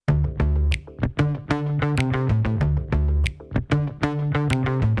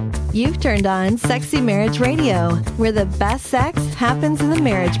You've turned on Sexy Marriage Radio, where the best sex happens in the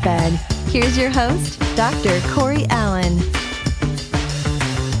marriage bed. Here's your host, Dr. Corey Allen.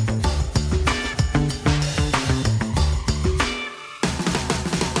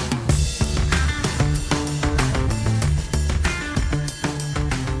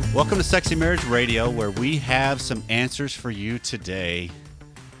 Welcome to Sexy Marriage Radio, where we have some answers for you today.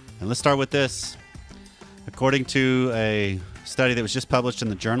 And let's start with this. According to a study that was just published in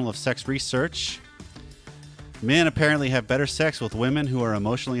the Journal of Sex Research, men apparently have better sex with women who are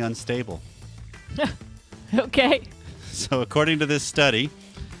emotionally unstable. Okay. So according to this study,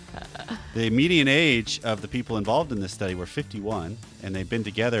 the median age of the people involved in this study were 51, and they've been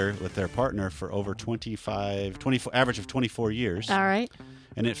together with their partner for over 24, average of 24 years. All right.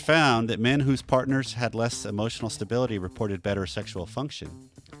 And it found that men whose partners had less emotional stability reported better sexual function.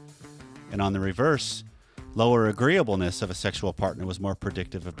 And on the reverse, lower agreeableness of a sexual partner was more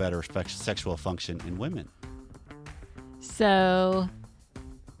predictive of better sexual function in women. So,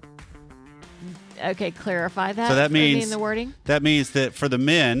 okay, clarify that. So that for me means in the wording. That means that for the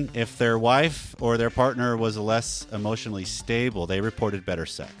men, if their wife or their partner was less emotionally stable, they reported better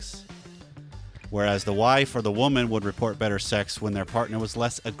sex. Whereas the wife or the woman would report better sex when their partner was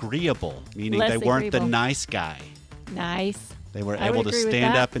less agreeable, meaning they weren't the nice guy. Nice. They were able to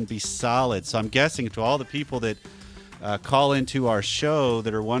stand up and be solid. So I'm guessing to all the people that call into our show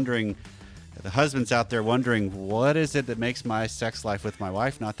that are wondering, the husbands out there wondering, what is it that makes my sex life with my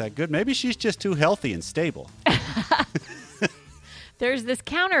wife not that good? Maybe she's just too healthy and stable. There's this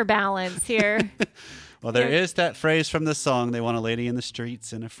counterbalance here. Well, there is that phrase from the song, they want a lady in the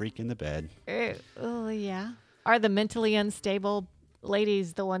streets and a freak in the bed. Oh, yeah. Are the mentally unstable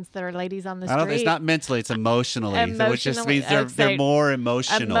ladies the ones that are ladies on the street? It's not mentally, it's emotionally. Which just means they're more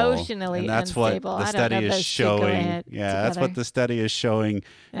emotional. Emotionally and that's unstable. What the study is showing. Yeah, that's what the study is showing.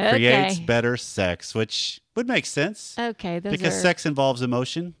 Creates better sex, which would make sense. Okay. Because sex involves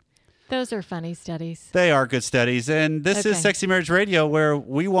emotion. Those are funny studies. They are good studies. And this is Sexy Marriage Radio, where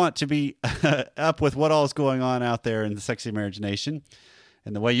we want to be up with what all is going on out there in the Sexy Marriage Nation.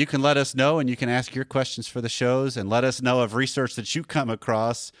 And the way you can let us know, and you can ask your questions for the shows and let us know of research that you come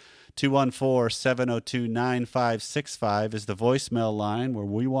across, 214-702-9565 is the voicemail line where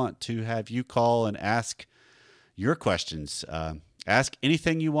we want to have you call and ask your questions. Ask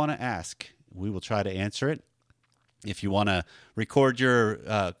anything you want to ask. We will try to answer it. If you want to record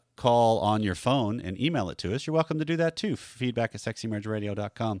your call on your phone and email it to us, you're welcome to do that too.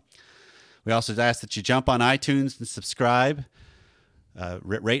 feedback@sexymarriageradio.com. We also ask that you jump on iTunes and subscribe.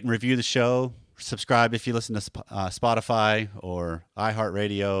 Rate and review the show. Subscribe if you listen to Spotify or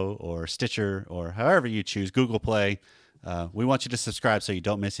iHeartRadio or Stitcher or however you choose, Google Play. We want you to subscribe so you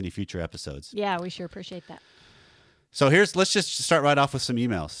don't miss any future episodes. Yeah, we sure appreciate that. So let's just start right off with some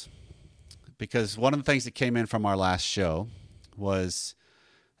emails, because one of the things that came in from our last show was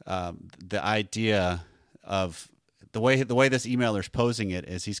the idea of the way this emailer is posing it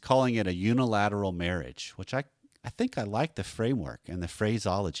is he's calling it a unilateral marriage, which I think I like the framework and the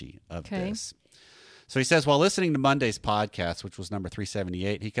phraseology of this. So he says, while listening to Monday's podcast, which was number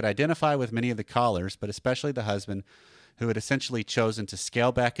 378, he could identify with many of the callers, but especially the husband who had essentially chosen to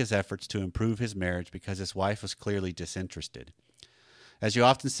scale back his efforts to improve his marriage because his wife was clearly disinterested. As you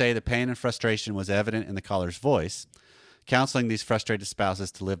often say, the pain and frustration was evident in the caller's voice. Counseling these frustrated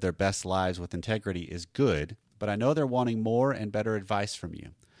spouses to live their best lives with integrity is good, but I know they're wanting more and better advice from you.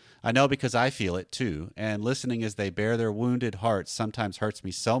 I know because I feel it too, and listening as they bare their wounded hearts sometimes hurts me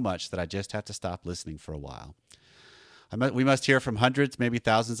so much that I just have to stop listening for a while. We must hear from hundreds, maybe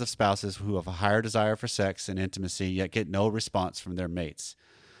thousands of spouses who have a higher desire for sex and intimacy, yet get no response from their mates.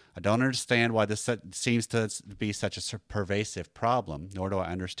 I don't understand why this seems to be such a pervasive problem, nor do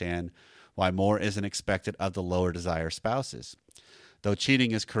I understand why more isn't expected of the lower desire spouses. Though cheating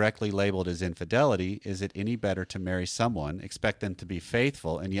is correctly labeled as infidelity, is it any better to marry someone, expect them to be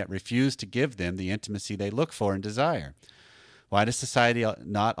faithful, and yet refuse to give them the intimacy they look for and desire? Why does society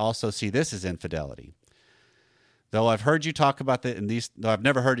not also see this as infidelity? Though I've heard you talk about though I've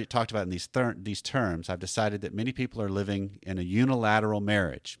never heard it talked about in these terms, I've decided that many people are living in a unilateral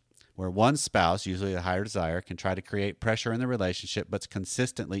marriage, where one spouse, usually a higher desire, can try to create pressure in the relationship, but it's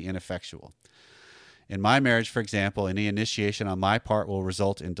consistently ineffectual. In my marriage, for example, any initiation on my part will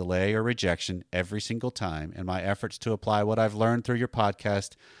result in delay or rejection every single time, and my efforts to apply what I've learned through your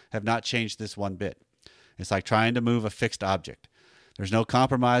podcast have not changed this one bit. It's like trying to move a fixed object. There's no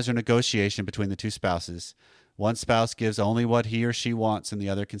compromise or negotiation between the two spouses. One spouse gives only what he or she wants, and the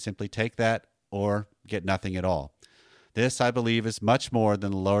other can simply take that or get nothing at all. This, I believe, is much more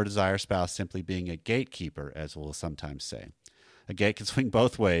than the lower desire spouse simply being a gatekeeper, as we'll sometimes say. A gate can swing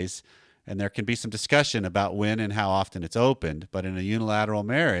both ways, and there can be some discussion about when and how often it's opened. But in a unilateral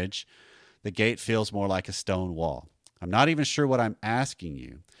marriage, the gate feels more like a stone wall. I'm not even sure what I'm asking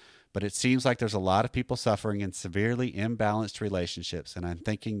you, but it seems like there's a lot of people suffering in severely imbalanced relationships, and I'm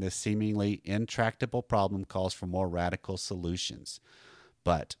thinking this seemingly intractable problem calls for more radical solutions.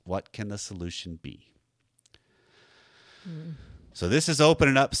 But what can the solution be? So this is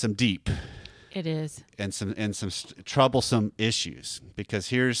opening up some deep. It is. And some troublesome issues,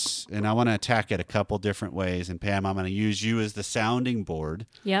 because and I want to attack it a couple different ways. And Pam, I'm going to use you as the sounding board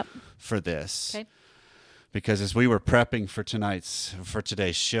for this. Okay. Because as we were prepping for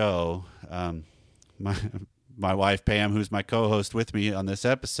today's show, my wife Pam, who's my co-host with me on this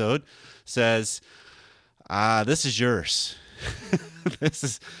episode, says, "This is yours." This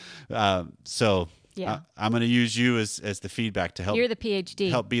is so. Yeah. I'm going to use you as the feedback to help. You're the PhD.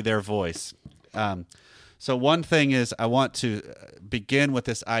 Help be their voice. So one thing is, I want to begin with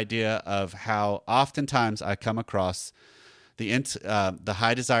this idea of how oftentimes I come across the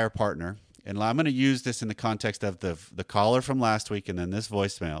high desire partner, and I'm going to use this in the context of the caller from last week, and then this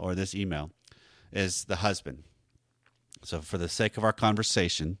voicemail or this email is the husband. So for the sake of our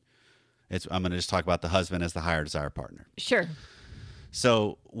conversation, I'm going to just talk about the husband as the higher desire partner. Sure.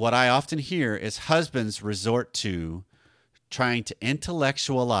 So what I often hear is husbands resort to trying to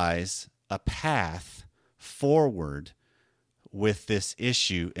intellectualize a path forward with this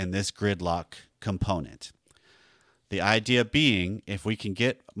issue and this gridlock component. The idea being, if we can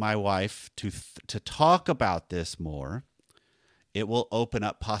get my wife to talk about this more, it will open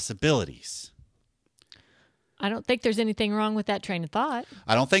up possibilities. I don't think there's anything wrong with that train of thought.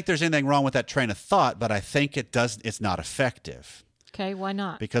 I don't think there's anything wrong with that train of thought, but I think it's not effective. Okay, why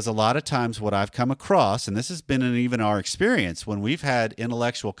not? Because a lot of times what I've come across, and this has been in even our experience, when we've had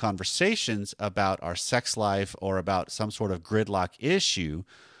intellectual conversations about our sex life or about some sort of gridlock issue,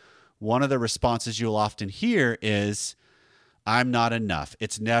 one of the responses you'll often hear is, "I'm not enough.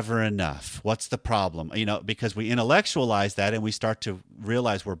 It's never enough. What's the problem?" Because we intellectualize that and we start to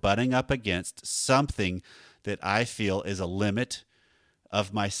realize we're butting up against something that I feel is a limit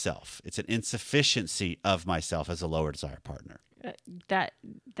of myself. It's an insufficiency of myself as a lower desire partner.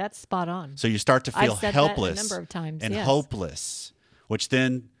 That's spot on. So you start to feel I've said helpless that a number of times, and yes. hopeless, which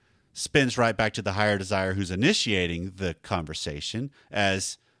then spins right back to the higher desire who's initiating the conversation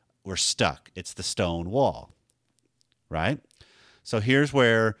as we're stuck. It's the stone wall, right? So here's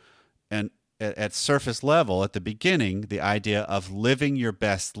where, and at surface level, at the beginning, the idea of living your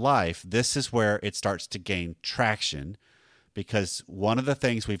best life, this is where it starts to gain traction, because one of the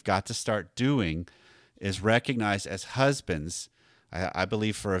things we've got to start doing is recognize as husbands, I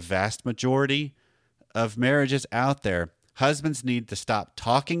believe for a vast majority of marriages out there, husbands need to stop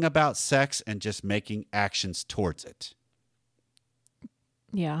talking about sex and just making actions towards it.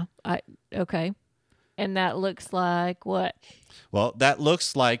 Yeah. Okay. And that looks like what? Well, that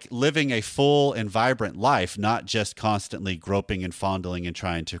looks like living a full and vibrant life, not just constantly groping and fondling and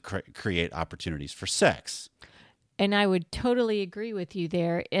trying to create opportunities for sex. And I would totally agree with you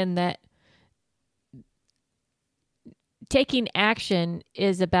there in that taking action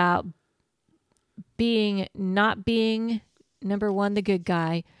is about not being, number one, the good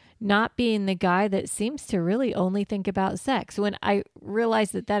guy, not being the guy that seems to really only think about sex. When I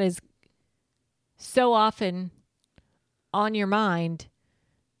realize that is so often on your mind,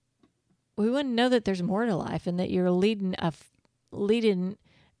 we want to know that there's more to life and that you're leading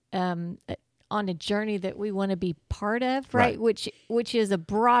on a journey that we want to be part of, right? Which is a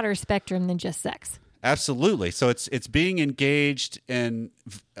broader spectrum than just sex. Absolutely. So it's being engaged and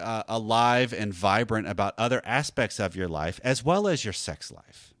alive and vibrant about other aspects of your life as well as your sex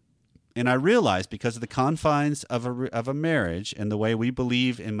life. And I realize, because of the confines of a marriage and the way we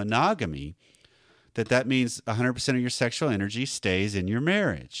believe in monogamy, that means 100% of your sexual energy stays in your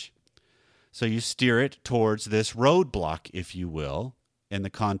marriage. So you steer it towards this roadblock, if you will, in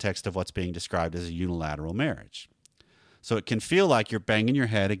the context of what's being described as a unilateral marriage. So it can feel like you're banging your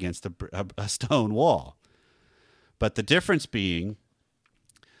head against a stone wall. But the difference being,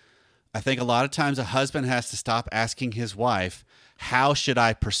 I think a lot of times a husband has to stop asking his wife, "How should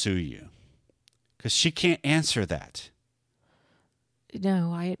I pursue you?" Because she can't answer that.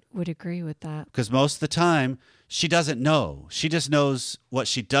 No, I would agree with that. Because most of the time, she doesn't know. She just knows what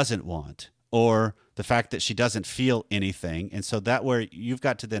she doesn't want, or the fact that she doesn't feel anything. And so that where you've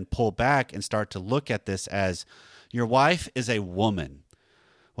got to then pull back and start to look at this as, your wife is a woman.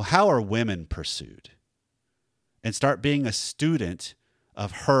 Well, how are women pursued? And start being a student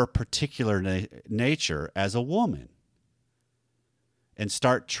of her particular nature as a woman. And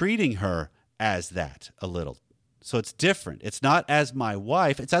start treating her as that a little. So it's different. It's not as my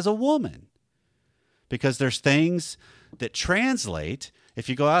wife, it's as a woman. Because there's things that translate. If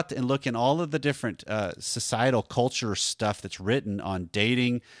you go out and look in all of the different societal culture stuff that's written on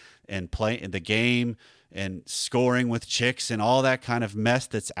dating and playing the game and scoring with chicks and all that kind of mess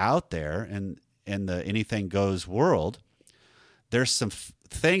that's out there in the anything goes world, there's some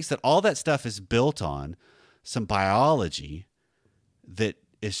things that all that stuff is built on, some biology that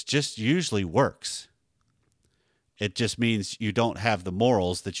is just usually works. It just means you don't have the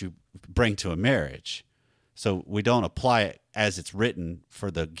morals that you bring to a marriage. So we don't apply it as it's written for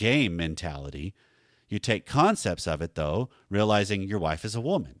the game mentality. You take concepts of it, though, realizing your wife is a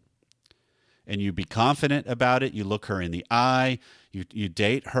woman. And you be confident about it. You look her in the eye. You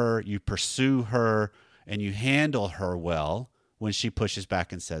date her. You pursue her. And you handle her well when she pushes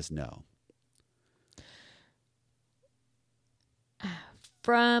back and says no.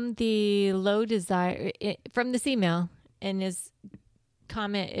 From the low desire, from this email, and his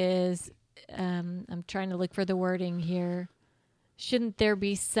comment is, I'm trying to look for the wording here. Shouldn't there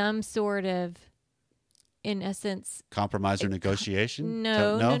be some sort of, in essence, compromise or negotiation?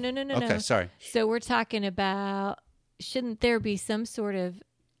 No. Okay, sorry. So we're talking about, shouldn't there be some sort of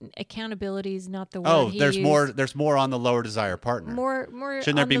accountability is not the word he there's used. There's more on the lower desire partner. More.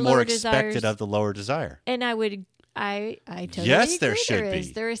 Shouldn't there on be the more lower expected desires. of the lower desire? And I totally Yes, agree. there should be.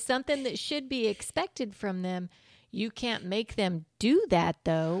 There is something that should be expected from them. You can't make them do that,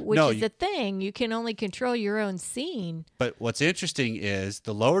 though, which is the thing. You can only control your own scene. But what's interesting is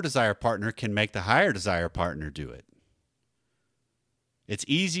the lower desire partner can make the higher desire partner do it. It's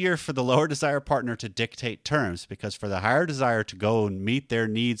easier for the lower desire partner to dictate terms because for the higher desire to go and meet their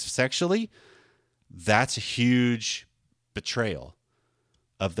needs sexually, that's a huge betrayal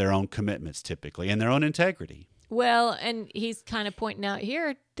of their own commitments typically and their own integrity. Well, and he's kind of pointing out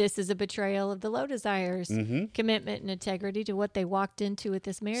here, this is a betrayal of the low desires commitment and integrity to what they walked into with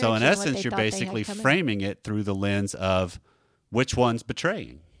this marriage. So in and essence, you're basically framing it through the lens of which one's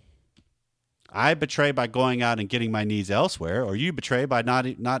betraying. I betray by going out and getting my needs elsewhere, or you betray by not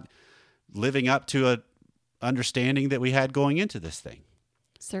living up to a understanding that we had going into this thing.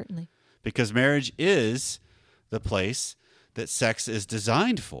 Certainly. Because marriage is the place that sex is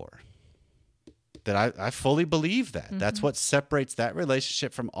designed for. That I fully believe that. Mm-hmm. That's what separates that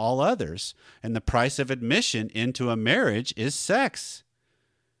relationship from all others. And the price of admission into a marriage is sex.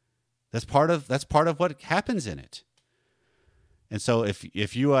 That's part of what happens in it. And so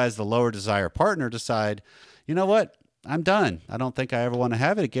if you as the lower desire partner decide, you know what, I'm done. I don't think I ever want to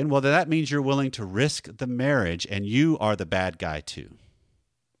have it again. Well, then that means you're willing to risk the marriage and you are the bad guy too.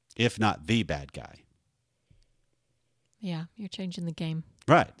 If not the bad guy. Yeah, you're changing the game.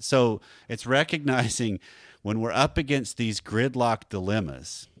 Right. So it's recognizing when we're up against these gridlock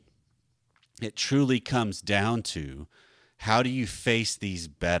dilemmas, it truly comes down to how do you face these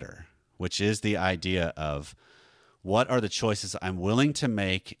better, which is the idea of what are the choices I'm willing to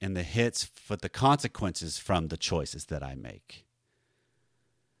make and the hits for the consequences from the choices that I make.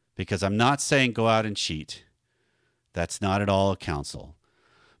 Because I'm not saying go out and cheat. That's not at all a counsel.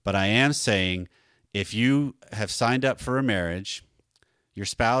 But I am saying if you have signed up for a marriage, your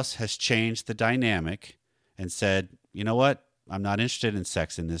spouse has changed the dynamic and said, you know what, I'm not interested in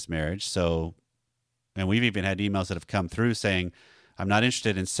sex in this marriage. So, and we've even had emails that have come through saying, I'm not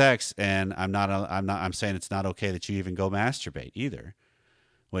interested in sex, and I'm saying it's not okay that you even go masturbate either,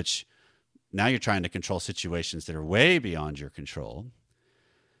 which now you're trying to control situations that are way beyond your control.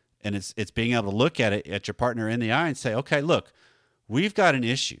 And it's being able to look at it at your partner in the eye and say, okay, look, we've got an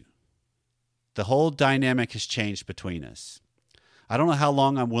issue. The whole dynamic has changed between us. I don't know how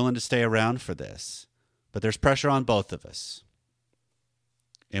long I'm willing to stay around for this, but there's pressure on both of us.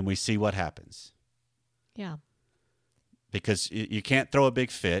 And we see what happens. Yeah. Because you can't throw a big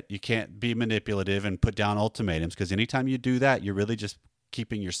fit. You can't be manipulative and put down ultimatums, because anytime you do that, you're really just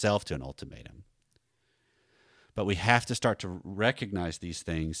keeping yourself to an ultimatum. But we have to start to recognize these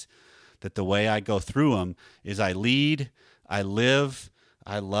things, that the way I go through them is I lead, I live,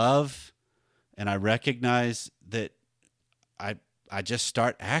 I love, and I recognize that I just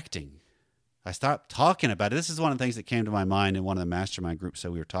start acting. I stop talking about it. This is one of the things that came to my mind in one of the mastermind groups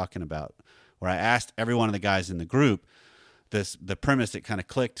that we were talking about, where I asked every one of the guys in the group, the premise that kind of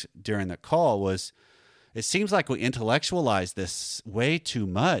clicked during the call was, it seems like we intellectualize this way too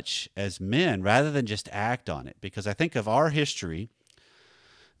much as men rather than just act on it. Because I think of our history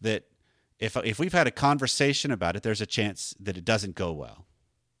that if we've had a conversation about it, there's a chance that it doesn't go well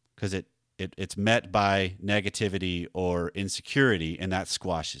because it's met by negativity or insecurity, and that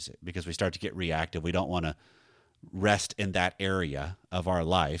squashes it because we start to get reactive. We don't want to rest in that area of our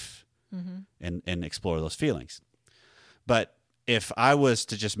life and explore those feelings. But if I was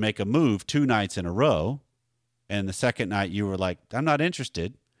to just make a move 2 nights in a row, and the second night you were like, I'm not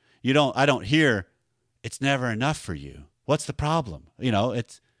interested, I don't hear, it's never enough for you. What's the problem?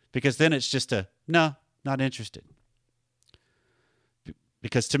 It's because then it's just no, not interested.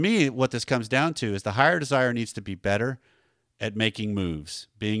 Because to me, what this comes down to is the higher desire needs to be better at making moves,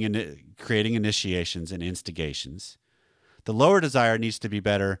 creating initiations and instigations. The lower desire needs to be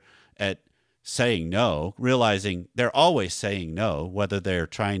better at saying no, realizing they're always saying no, whether they're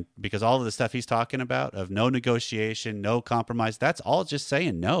trying, because all of the stuff he's talking about of no negotiation, no compromise, that's all just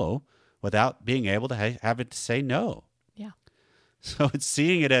saying no without being able to have it to say no. Yeah. So it's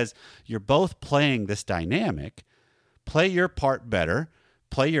seeing it as you're both playing this dynamic, play your part better,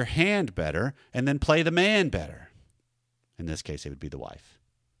 play your hand better, and then play the man better. In this case, it would be the wife.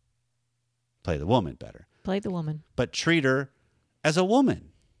 Play the woman better. Play the woman. But treat her as a woman.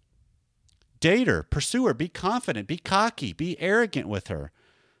 Date her, pursue her, be confident, be cocky, be arrogant with her.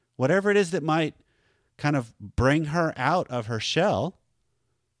 Whatever it is that might kind of bring her out of her shell,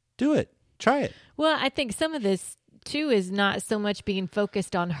 do it. Try it. Well, I think some of this, too, is not so much being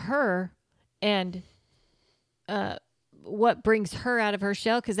focused on her and what brings her out of her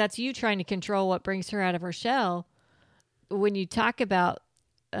shell, because that's you trying to control what brings her out of her shell. When you talk about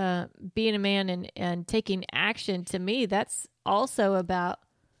being a man and taking action, to me, that's also about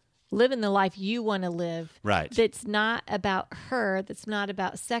living the life you want to live. Right. That's not about her. That's not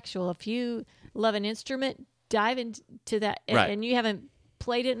about sexual. If you love an instrument, dive into that. Right. And you haven't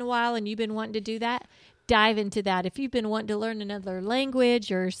played it in a while and you've been wanting to do that, dive into that. If you've been wanting to learn another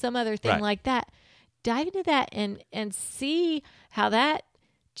language or some other thing like that, dive into that and see how that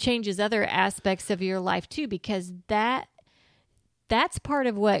changes other aspects of your life too, because that's part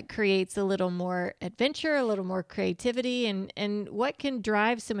of what creates a little more adventure, a little more creativity, and what can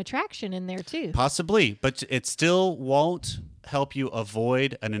drive some attraction in there too. Possibly, but it still won't help you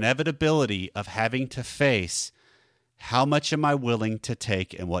avoid an inevitability of having to face how much am I willing to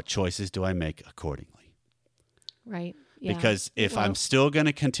take and what choices do I make accordingly. Right. Yeah. Because if I'm still going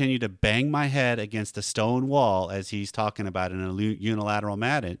to continue to bang my head against a stone wall, as he's talking about in a unilateral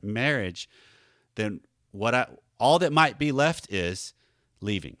marriage, then all that might be left is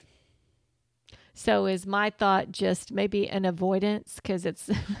leaving. So is my thought just maybe an avoidance? Because it's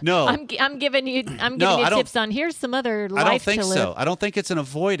no. I'm giving you tips on here's some other life to live. I don't think so. I don't think it's an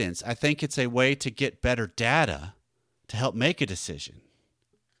avoidance. I think it's a way to get better data to help make a decision.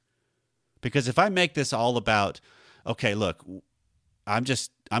 Because if I make this all about, okay, look, I'm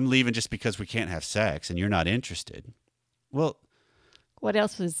leaving just because we can't have sex and you're not interested. Well, what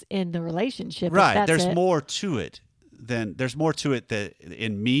else was in the relationship? Right. There's more to it that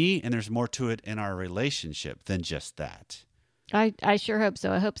in me, and there's more to it in our relationship than just that. I sure hope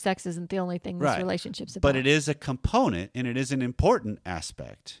so. I hope sex isn't the only thing this relationship's about. But it is a component, and it is an important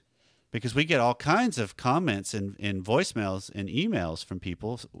aspect, because we get all kinds of comments in voicemails and emails from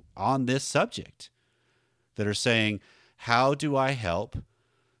people on this subject that are saying, how do I help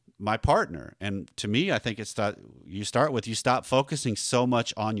my partner? And to me, I think it's that you stop focusing so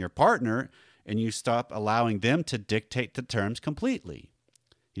much on your partner and you stop allowing them to dictate the terms completely.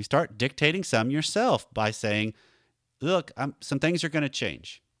 You start dictating some yourself by saying, look, some things are going to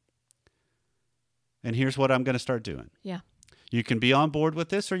change. And here's what I'm going to start doing. Yeah. You can be on board with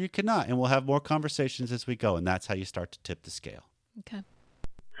this or you cannot. And we'll have more conversations as we go. And that's how you start to tip the scale. Okay.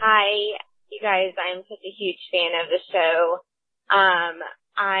 Hi, you guys. I'm such a huge fan of the show.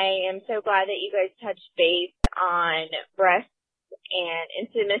 I am so glad that you guys touched base on breasts and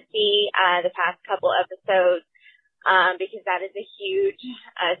intimacy the past couple episodes, because that is a huge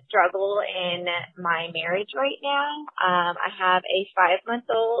struggle in my marriage right now. I have a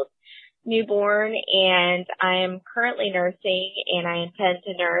 5-month-old newborn, and I am currently nursing, and I intend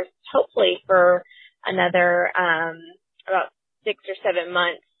to nurse hopefully for another about 6 or 7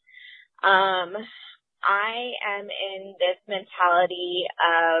 months. I am in this mentality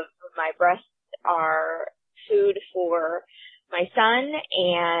of my breasts are food for my son,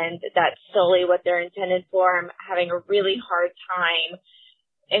 and that's solely what they're intended for. I'm having a really hard time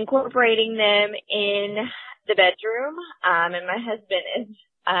incorporating them in the bedroom, and my husband is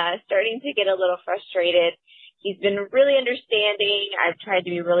starting to get a little frustrated. He's been really understanding. I've tried to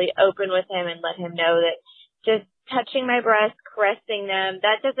be really open with him and let him know that just touching my breasts, caressing them,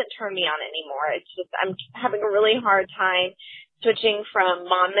 that doesn't turn me on anymore. It's just I'm having a really hard time switching from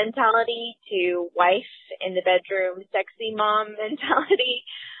mom mentality to wife in the bedroom, sexy mom mentality.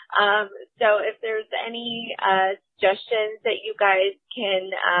 So if there's any suggestions that you guys can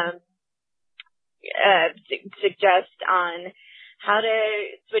suggest on how to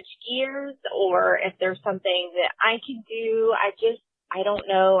switch gears or if there's something that I can do. I don't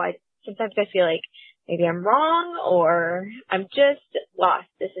know. Sometimes I feel like maybe I'm wrong or I'm just lost.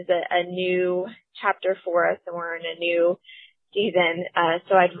 This is a new chapter for us and we're in a new season.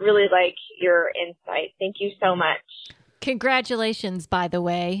 So I'd really like your insight. Thank you so much. Congratulations, by the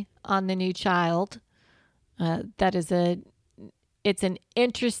way, on the new child. It's an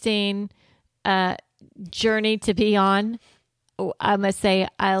interesting journey to be on. I must say,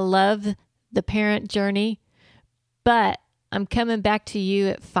 I love the parent journey, but I'm coming back to you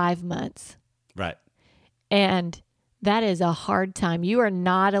at 5 months. Right. And that is a hard time. You are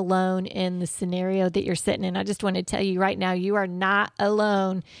not alone in the scenario that you're sitting in. I just want to tell you right now, you are not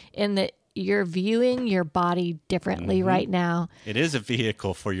alone in that you're viewing your body differently right now. It is a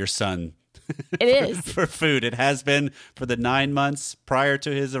vehicle for your son. It is. For food. It has been for the 9 months prior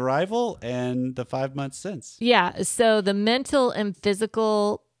to his arrival and the 5 months since. Yeah. So the mental and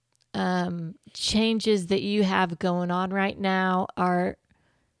physical changes that you have going on right now are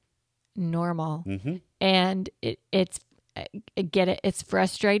normal. Mm-hmm. And it's, I get it. It's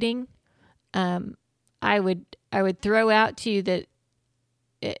frustrating. I would throw out to you that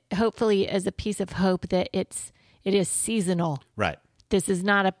hopefully as a piece of hope that it is seasonal. Right. This is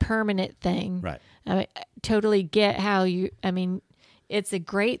not a permanent thing. Right. I totally get how it's a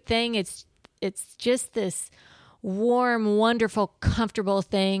great thing. It's just this warm, wonderful, comfortable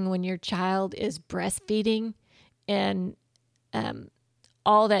thing when your child is breastfeeding and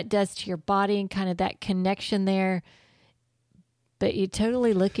all that does to your body and kind of that connection there. But you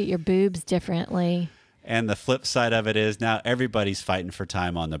totally look at your boobs differently. And the flip side of it is now everybody's fighting for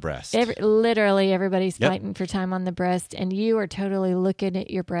time on the breast. Literally everybody's fighting for time on the breast, and you are totally looking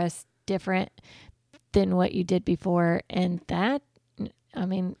at your breast different than what you did before. And that,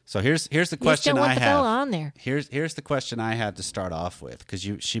 so here's the question I have. On there. Here's the question I had to start off with, because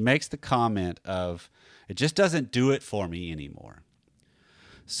she makes the comment of it just doesn't do it for me anymore.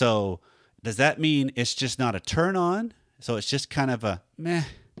 So does that mean it's just not a turn on? So it's just kind of a meh,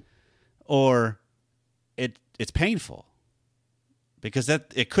 or it's painful? Because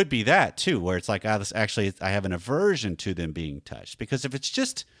it could be that too, where it's like, I have an aversion to them being touched. Because if it's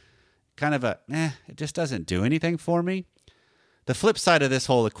just kind of it just doesn't do anything for me. The flip side of this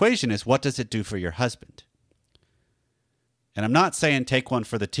whole equation is, what does it do for your husband? And I'm not saying take one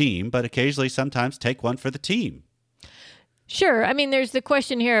for the team, but occasionally, sometimes take one for the team. Sure. There's the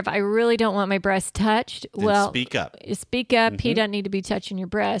question here, if I really don't want my breast touched, then speak up. Speak up. Mm-hmm. He doesn't need to be touching your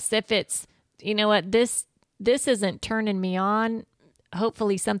breast. If it's, you know what, this isn't turning me on,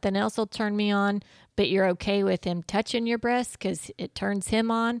 hopefully something else will turn me on, but you're okay with him touching your breast because it turns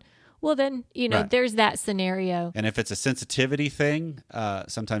him on, well then, right. There's that scenario. And if it's a sensitivity thing,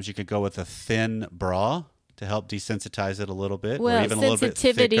 sometimes you could go with a thin bra to help desensitize it a little bit, or even a little bit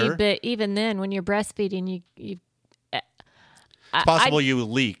thicker. But even then, when you're breastfeeding, it's possible you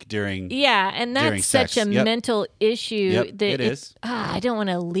leak during and that's such a mental issue that it is. I don't want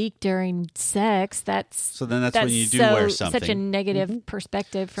to leak during sex. That's when you do wear something. Such a negative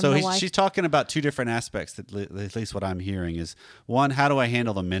perspective from the wife. She's talking about two different aspects. At least what I'm hearing is, one, how do I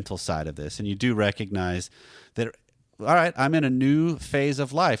handle the mental side of this? And you do recognize that, all right, I'm in a new phase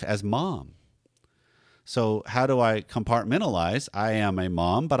of life as mom. So how do I compartmentalize? I am a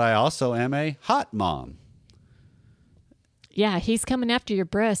mom, but I also am a hot mom. Yeah, he's coming after your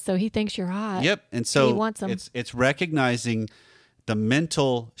breast, so he thinks you're hot. Yep, and so he wants them. It's recognizing the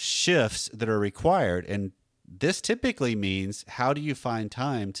mental shifts that are required, and this typically means, how do you find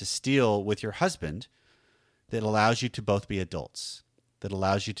time to steal with your husband that allows you to both be adults, that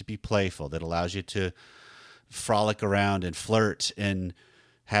allows you to be playful, that allows you to frolic around and flirt and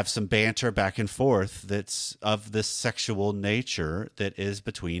have some banter back and forth that's of this sexual nature that is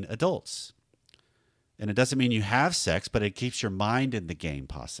between adults. And it doesn't mean you have sex, but it keeps your mind in the game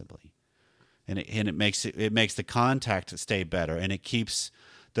possibly. And it makes the contact stay better, and it keeps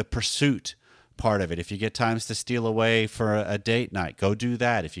the pursuit part of it. If you get times to steal away for a date night, go do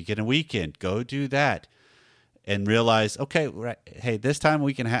that. If you get a weekend, go do that. And realize, okay, right, hey, this time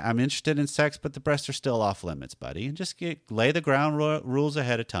we can I'm interested in sex, but the breasts are still off limits, buddy. And just lay the ground rules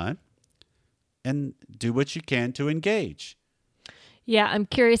ahead of time and do what you can to engage. Yeah, I'm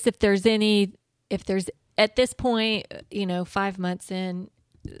curious if there's at this point, 5 months in,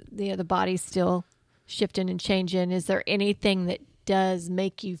 the body's still shifting and changing. Is there anything that does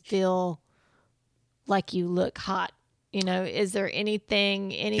make you feel like you look hot? Is there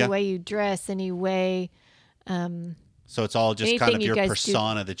anything, any way you dress, any way? So it's all just kind of your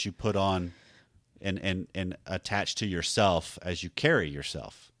persona that you put on and attach to yourself as you carry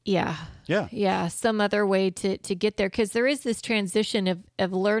yourself. Yeah, some other way to get there, because there is this transition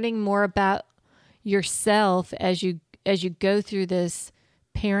of learning more about yourself as you go through this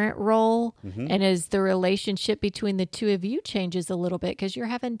parent role, and as the relationship between the two of you changes a little bit, because you're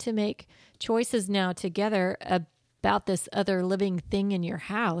having to make choices now together about this other living thing in your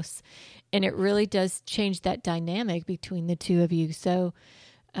house, and it really does change that dynamic between the two of you. So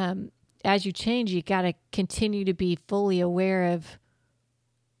as you change, you got to continue to be fully aware of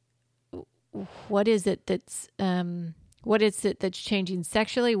what is it that's changing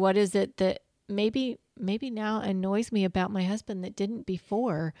sexually? What is it that maybe now annoys me about my husband that didn't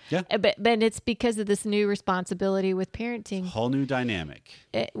before? Yeah. But it's because of this new responsibility with parenting. Whole new dynamic.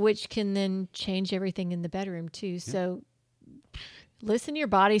 Which can then change everything in the bedroom too. Yeah. So listen to your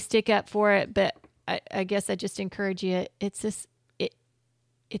body, stick up for it. But I guess I just encourage you, it's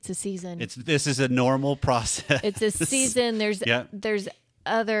a season. This is a normal process. It's a season. There's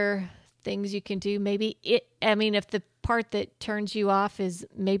other things you can do. Maybe if the part that turns you off is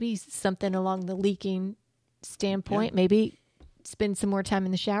maybe something along the leaking standpoint, maybe spend some more time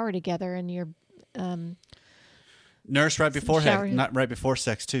in the shower together, and you're nurse right before not right before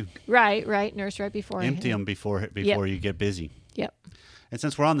sex too. Right. Nurse right before. Empty them before you get busy. Yep. And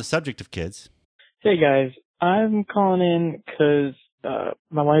since we're on the subject of kids, hey guys, I'm calling in because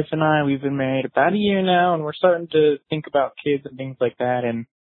my wife and I, we've been married about a year now, and we're starting to think about kids and things like that, and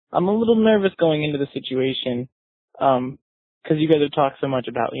I'm a little nervous going into the situation, because you guys have talked so much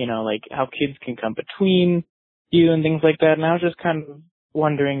about, like how kids can come between you and things like that. And I was just kind of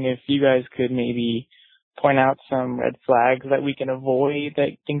wondering if you guys could maybe point out some red flags that we can avoid,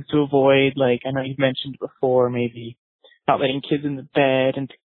 things to avoid. Like, I know you've mentioned before, maybe not letting kids in the bed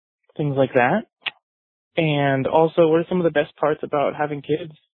and things like that. And also, what are some of the best parts about having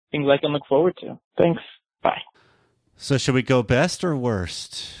kids? Things I can look forward to. Thanks. Bye. So should we go best or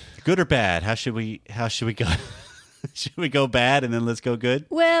worst? Good or bad? How should we go? Should we go bad and then let's go good?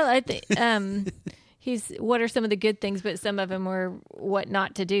 Well, I think what are some of the good things, but some of them were what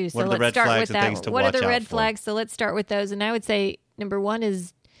not to do. So let's start with that. What are the red flags? So let's start with those. And I would say number one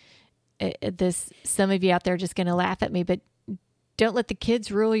is this. Some of you out there are just going to laugh at me, but don't let the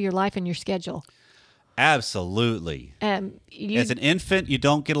kids rule your life and your schedule. Absolutely. As an infant, you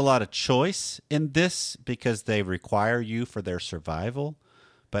don't get a lot of choice in this because they require you for their survival.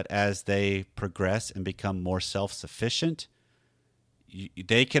 But as they progress and become more self-sufficient,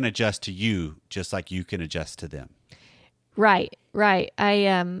 they can adjust to you just like you can adjust to them. Right. We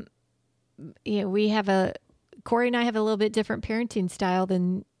have Corey and I have a little bit different parenting style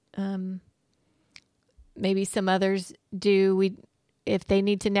than maybe some others do. If they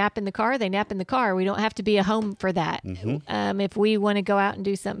need to nap in the car, they nap in the car. We don't have to be at home for that. Mm-hmm. If we want to go out and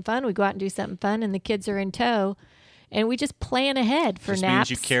do something fun, we go out and do something fun, and the kids are in tow, and we just plan ahead for naps.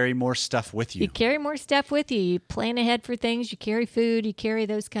 Means you carry more stuff with you. You carry more stuff with you. You plan ahead for things. You carry food. You carry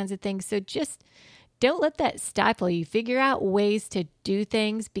those kinds of things. So just don't let that stifle you. Figure out ways to do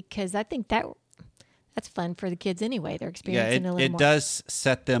things, because I think that's fun for the kids anyway. They're experiencing a little more. It does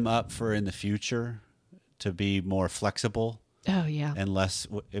set them up for in the future to be more flexible. Oh, yeah. And less,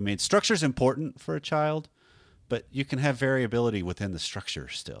 structure is important for a child, but you can have variability within the structure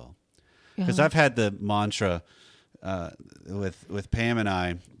still. Because I've had the mantra with Pam and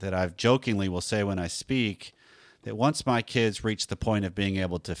I that I've jokingly will say when I speak, that once my kids reach the point of being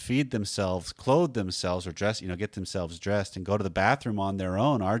able to feed themselves, clothe themselves, or dress, get themselves dressed and go to the bathroom on their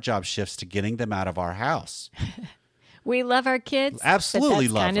own, our job shifts to getting them out of our house. We love our kids. Absolutely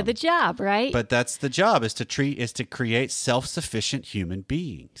love them. That's kind of the job, right? But that's the job, is to create self-sufficient human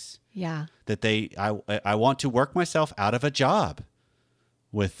beings. Yeah. That I want to work myself out of a job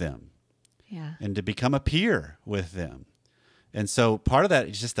with them. Yeah. And to become a peer with them. And so part of that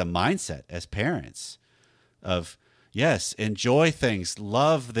is just a mindset as parents of, yes, enjoy things,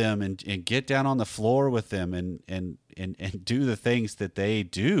 love them, and get down on the floor with them and do the things that they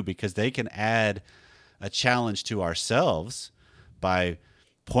do, because they can add a challenge to ourselves by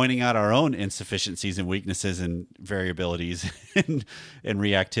pointing out our own insufficiencies and weaknesses and variabilities and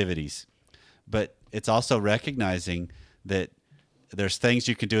reactivities. But it's also recognizing that there's things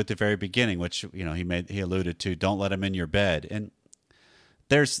you can do at the very beginning, which he alluded to. Don't let them in your bed. And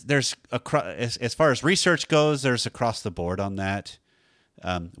there's as far as research goes, there's across the board on that.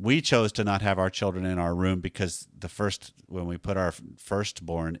 We chose to not have our children in our room because when we put our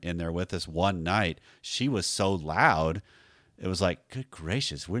firstborn in there with us one night, she was so loud. It was like, good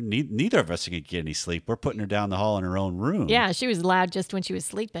gracious, neither of us can get any sleep. We're putting her down the hall in her own room. Yeah, she was loud just when she was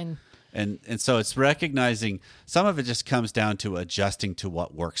sleeping. And so it's recognizing some of it just comes down to adjusting to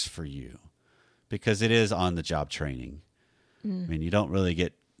what works for you, because it is on the job training. You don't really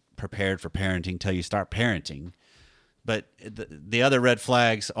get prepared for parenting till you start parenting. But the other red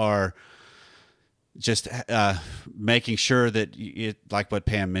flags are just making sure that, like what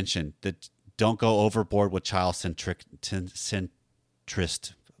Pam mentioned, that don't go overboard with child-centrist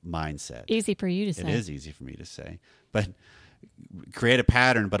mindset. Easy for you to say. It is easy for me to say. But create a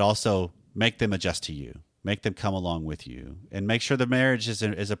pattern, but also make them adjust to you. Make them come along with you. And make sure the marriage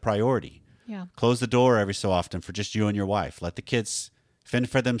is a priority. Yeah. Close the door every so often for just you and your wife. Let the kids fend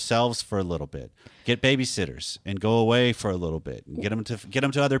for themselves for a little bit. Get babysitters and go away for a little bit. And get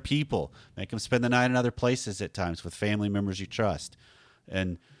them to other people. Make them spend the night in other places at times with family members you trust.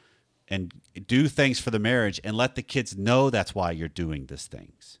 And do things for the marriage and let the kids know that's why you're doing these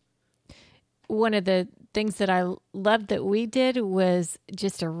things. One of the things that I loved that we did was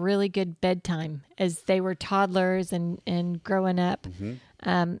just a really good bedtime as they were toddlers and growing up.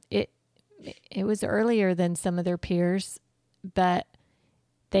 Mm-hmm. It was earlier than some of their peers, but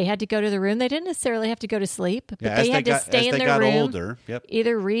they had to go to the room. They didn't necessarily have to go to sleep, but they had to stay in their room, older, yep.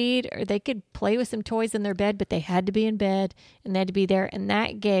 Either read or they could play with some toys in their bed, but they had to be in bed and they had to be there. And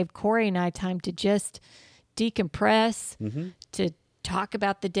that gave Corey and I time to just decompress, mm-hmm. to talk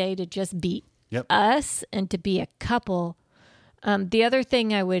about the day, to just be us and to be a couple. The other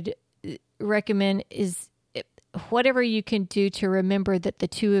thing I would recommend is whatever you can do to remember that the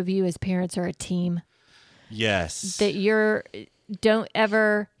two of you as parents are a team. Yes. That don't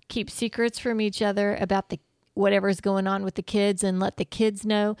ever keep secrets from each other about whatever's going on with the kids, and let the kids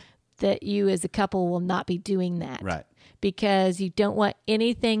know that you as a couple will not be doing that. Right. Because you don't want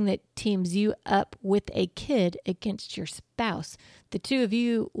anything that teams you up with a kid against your spouse. The two of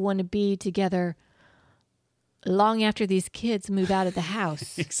you want to be together long after these kids move out of the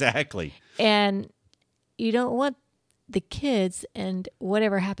house. Exactly. And you don't want the kids and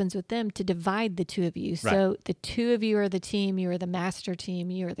whatever happens with them to divide the two of you. Right. So the two of you are the team. You are the master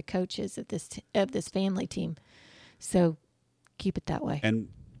team. You are the coaches of this family team. So keep it that way. And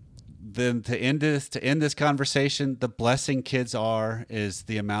then to end this conversation, the blessing kids is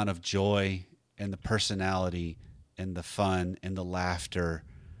the amount of joy and the personality and the fun and the laughter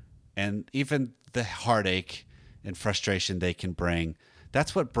and even the heartache and frustration they can bring.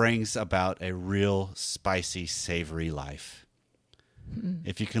 That's what brings about a real spicy, savory life. Mm-hmm.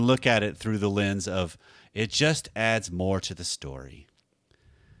 If you can look at it through the lens of it just adds more to the story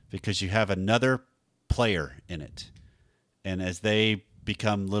because you have another player in it. And as they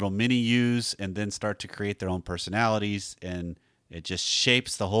become little mini yous and then start to create their own personalities, and it just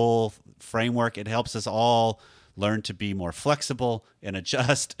shapes the whole framework. It helps us all learn to be more flexible and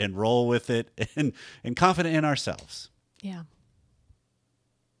adjust and roll with it and confident in ourselves. Yeah.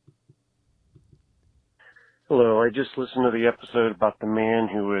 Hello, I just listened to the episode about the man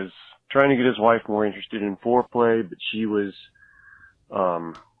who was trying to get his wife more interested in foreplay, but she was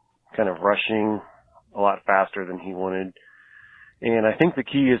kind of rushing a lot faster than he wanted. And I think the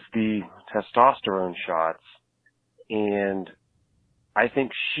key is the testosterone shots. And I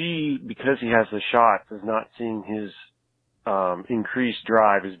think she, because he has the shots, is not seeing his increased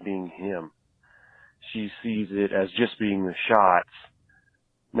drive as being him. She sees it as just being the shots,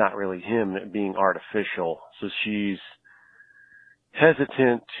 not really him, being artificial. So she's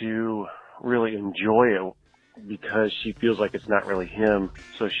hesitant to really enjoy it because she feels like it's not really him.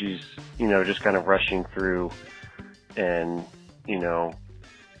 So she's, just kind of rushing through and,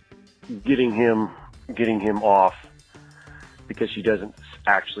 getting him off because she doesn't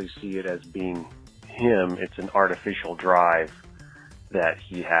actually see it as being him. It's an artificial drive that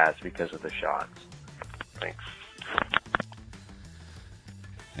he has because of the shots. Thanks.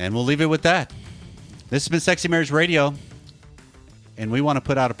 And we'll leave it with that. This has been Sexy Marriage Radio, and we want to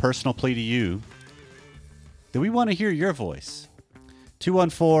put out a personal plea to you that we want to hear your voice.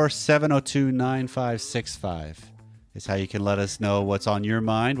 214-702-9565 is how you can let us know what's on your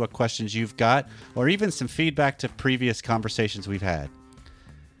mind, what questions you've got, or even some feedback to previous conversations we've had.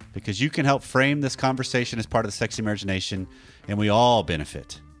 Because you can help frame this conversation as part of the Sexy Marriage Nation, and we all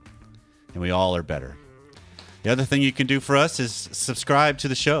benefit, and we all are better. The other thing you can do for us is subscribe to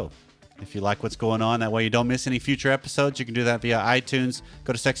the show. If you like what's going on, that way you don't miss any future episodes, you can do that via iTunes.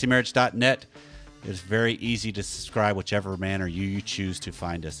 Go to sexymarriage.net. It's very easy to subscribe whichever manner you choose to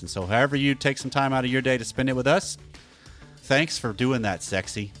find us. And so however you take some time out of your day to spend it with us, thanks for doing that,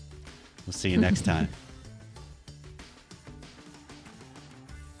 sexy. We'll see you next time.